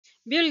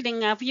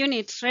Building up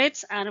unit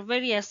rates are a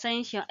very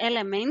essential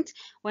element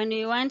when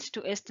you want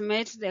to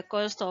estimate the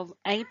cost of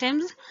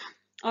items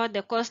or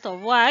the cost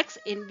of works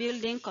in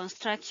building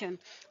construction.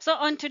 So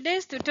on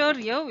today's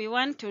tutorial, we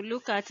want to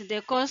look at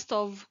the cost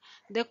of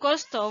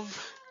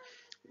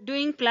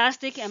doing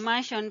plastic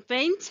emulsion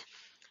paint.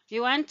 We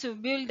want to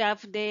build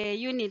up the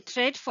unit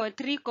rate for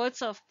 3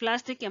 coats of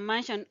plastic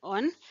emulsion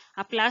on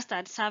a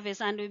plastered surface,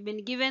 and we've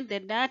been given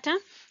the data.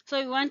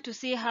 So we want to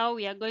see how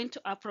we are going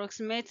to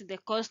approximate the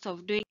cost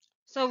of doing.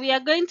 So we are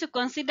going to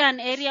consider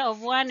an area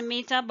of 1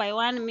 meter by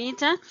 1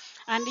 meter,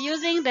 and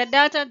using the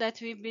data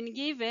that we've been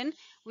given,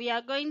 we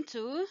are going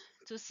to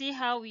see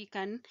how we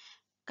can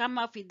come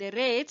up with the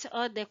rate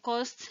or the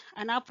cost,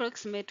 an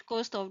approximate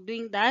cost of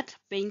doing that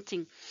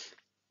painting.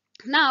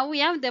 Now we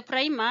have the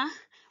primer,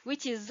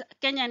 which is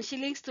Kenyan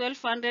shillings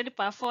 1200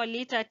 per 4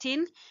 liter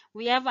tin.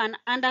 We have an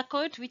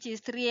undercoat, which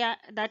is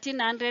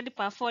 1300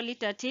 per 4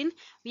 liter tin.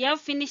 We have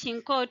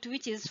finishing coat,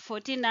 which is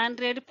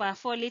 1400 per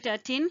 4 liter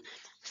tin.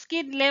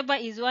 Skid labor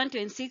is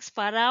 126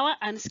 per hour,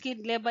 and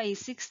skid labor is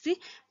 60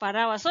 per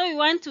hour. So we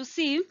want to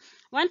see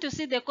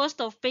the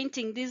cost of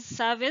painting this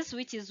surface,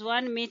 which is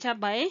 1 meter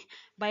by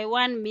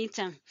 1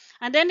 meter.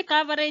 And then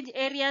coverage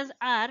areas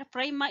are: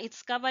 primer,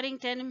 it's covering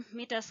 10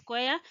 meters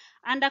square,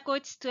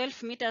 undercoat is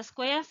 12 meters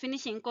square,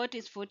 finishing coat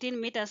is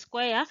 14 meters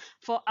square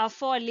for a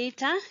 4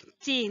 liter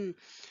tin.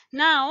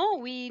 Now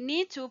we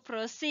need to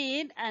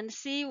proceed and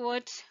see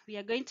what we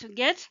are going to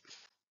get.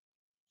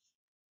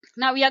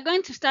 Now we are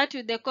going to start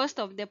with the cost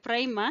of the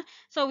primer.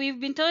 So we've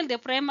been told the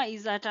primer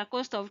is at a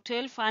cost of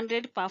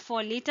 1200 per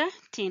 4 liter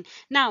tin.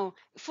 Now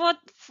for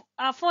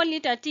a 4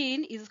 liter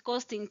tin is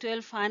costing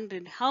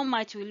 1200. How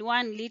much will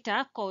 1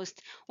 liter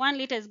cost? 1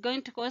 liter is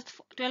going to cost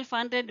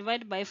 1200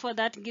 divided by 4.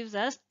 That gives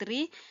us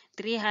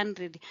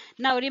 300.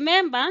 Now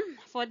remember,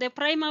 for the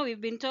primer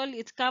we've been told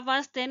it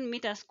covers 10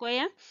 meters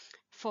square.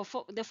 For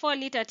the 4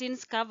 liter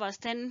tins covers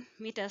 10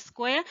 meters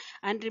square,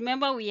 and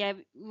remember we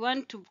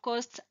want to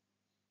cost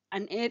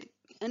an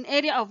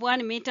area of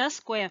 1 meter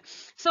square.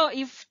 So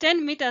if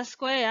 10 meters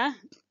square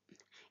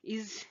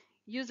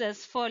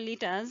uses 4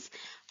 liters,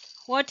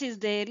 what is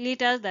the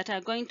liters that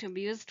are going to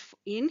be used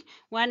in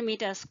 1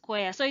 meter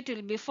square? So it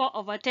will be 4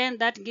 over 10.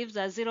 That gives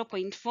us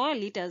 0.4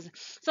 liters.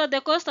 So the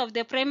cost of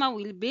the primer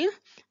will be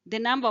the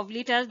number of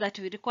liters that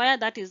we require,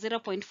 that is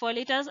 0.4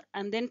 liters,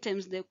 and then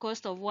times the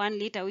cost of 1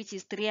 liter, which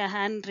is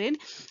 300.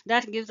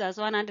 That gives us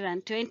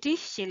 120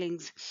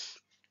 shillings.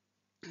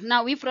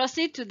 Now we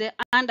proceed to the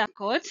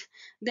undercoat.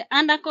 The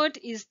undercoat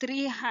is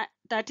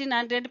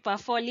 1300 per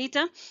 4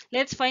 liter.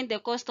 Let's find the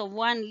cost of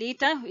 1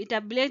 liter. We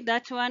tabulate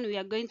that one. We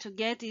are going to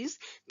get is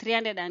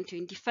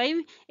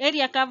 325.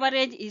 Area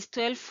coverage is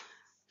 12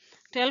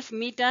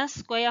 meters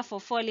square for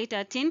 4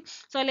 liter tin.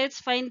 So let's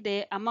find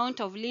the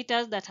amount of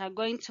liters that are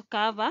going to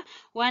cover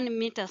 1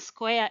 meter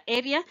square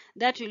area.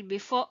 That will be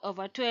 4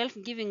 over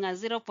 12, giving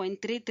us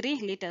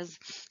 0.33 liters.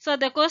 So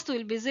the cost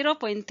will be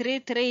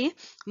 0.33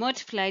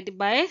 multiplied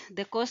by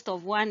the cost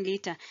of 1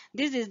 liter.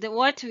 This is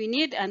what we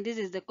need, and this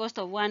is the cost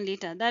of 1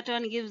 liter. That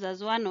one gives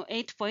us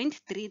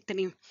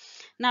 108.33.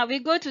 Now we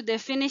go to the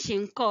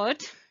finishing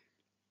coat.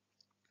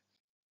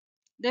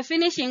 The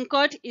finishing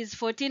coat is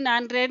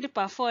 1400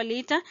 per 4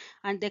 liter,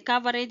 and the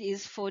coverage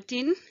is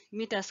 14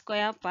 meters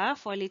square per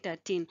 4 liter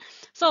tin.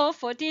 So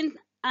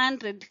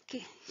 1400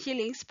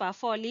 shillings per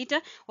 4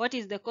 liter. What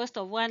is the cost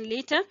of 1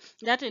 liter?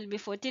 That will be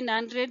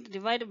 1400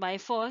 divided by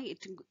 4.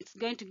 It's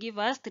going to give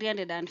us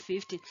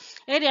 350.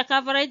 Area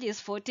coverage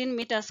is 14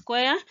 meters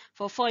square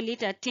for 4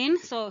 liter tin.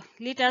 So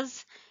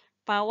liters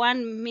per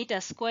 1 meter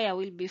square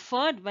will be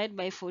 4 divided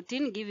by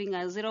 14, giving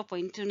us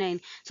 0.29.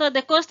 So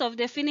the cost of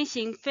the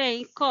finishing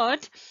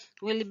coat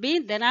will be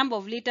the number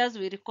of liters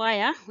we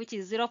require, which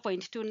is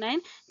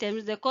 0.29,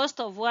 times the cost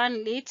of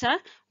 1 liter,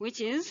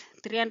 which is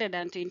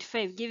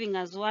 325, giving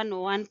us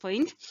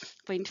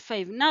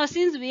 101.5. Now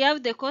since we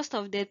have the cost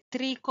of the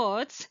 3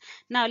 coats,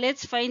 now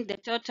let's find the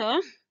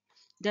total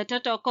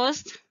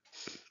cost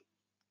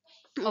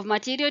of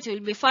material. It will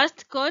be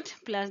first coat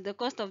plus the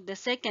cost of the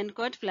second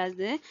coat plus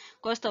the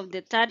cost of the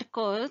third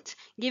coat,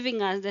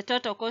 giving us the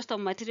total cost of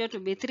material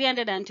to be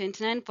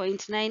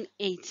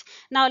 329.98.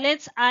 Now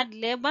let's add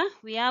labor.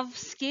 We have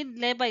skilled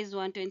labor is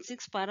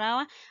 126 per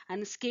hour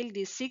and skilled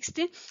is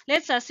 60.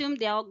 Let's assume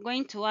they are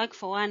going to work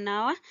for 1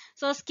 hour.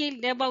 So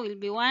skilled labor will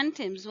be 1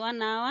 times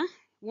 1 hour.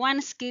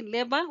 One skilled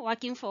labor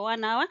working for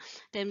 1 hour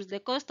times the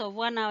cost of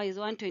 1 hour is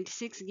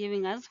 126,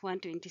 giving us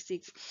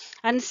 126.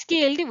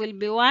 Unskilled will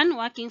be 1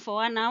 working for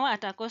 1 hour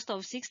at a cost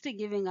of 60,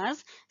 giving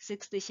us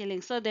 60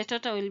 shillings. So the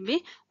total will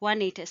be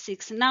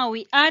 186. Now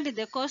we add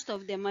the cost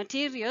of the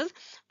materials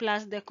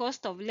plus the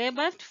cost of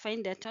labor to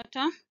find the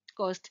total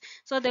cost.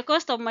 So the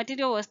cost of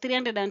material was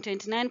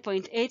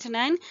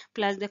 329.89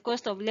 plus the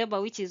cost of labor,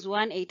 which is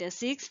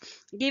 186,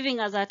 giving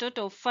us a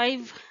total of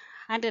 500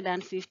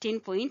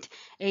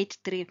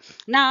 115.83.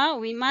 Now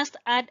we must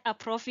add a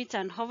profits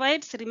and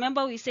overheads.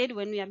 Remember, we said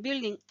when we are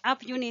building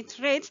up unit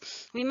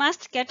rates, we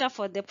must cater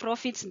for the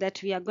profits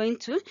that we are going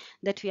to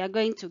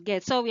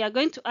get. So we are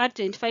going to add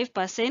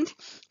 25%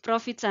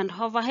 profits and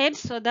overheads,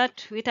 so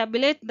that we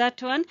tabulate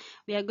that one.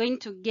 We are going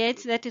to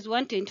get, that is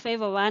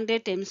 125 over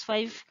 100 times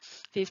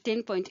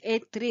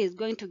 515.83 is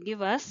going to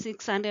give us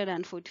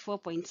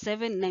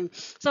 644.79.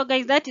 So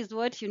guys, that is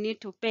what you need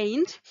to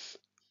paint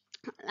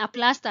a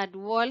plastered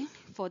wall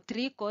for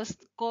 3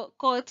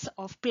 coats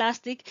of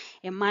plastic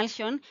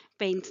emulsion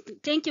paint.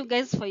 Thank you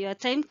guys for your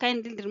time.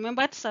 Kindly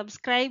remember to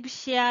subscribe,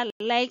 share,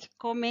 like,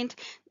 comment,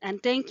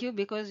 and thank you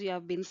because you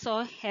have been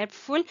so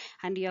helpful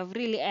and you have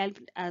really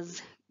helped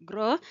us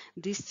grow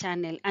this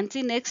channel.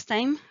 Until next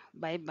time,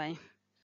 bye bye.